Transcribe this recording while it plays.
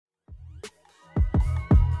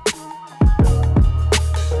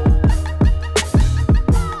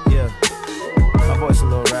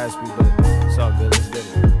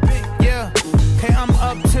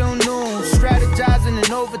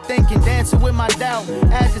with my doubt.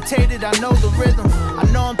 Agitated, I know the rhythm. I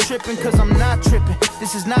know I'm tripping cause I'm not tripping.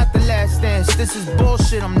 This is not the last dance, this is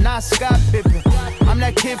bullshit, I'm not Scott Pippen. I'm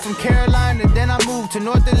that kid from Carolina, then I moved to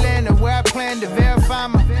North Atlanta, where I plan to verify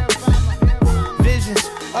my visions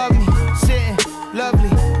of me, sitting, lovely,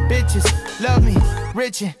 bitches, love me,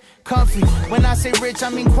 rich and comfy. When I say rich, I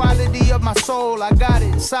mean quality of my soul. I got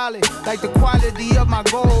it solid, like the quality of my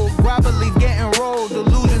gold. Grab a leaf, getting rolled.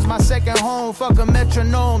 Delusions, my second home. Fuck a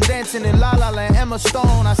metronome, dancing in La La Land, Emma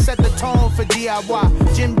Stone. I set the tone for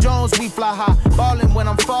DIY. Jim Jones, we fly high. Ballin' when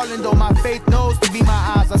I'm falling, though my faith knows to be my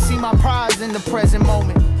eyes. I see my prize in the present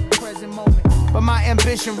moment. But my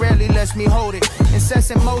ambition rarely lets me hold it.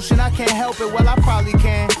 Incessant motion, I can't help it, well I probably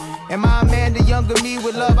can. Am I a man the younger me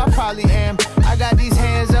with love? I probably am. I got these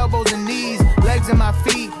hands, elbows and knees, legs and my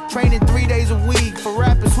feet, training 3 days a week. For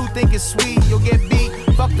rappers who think it's sweet, you'll get beat.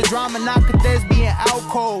 Fuck the drama, knock a thespian out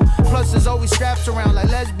cold. Plus there's always straps around like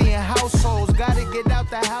lesbian households. Gotta get out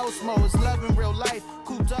the house mode, it's love in real life.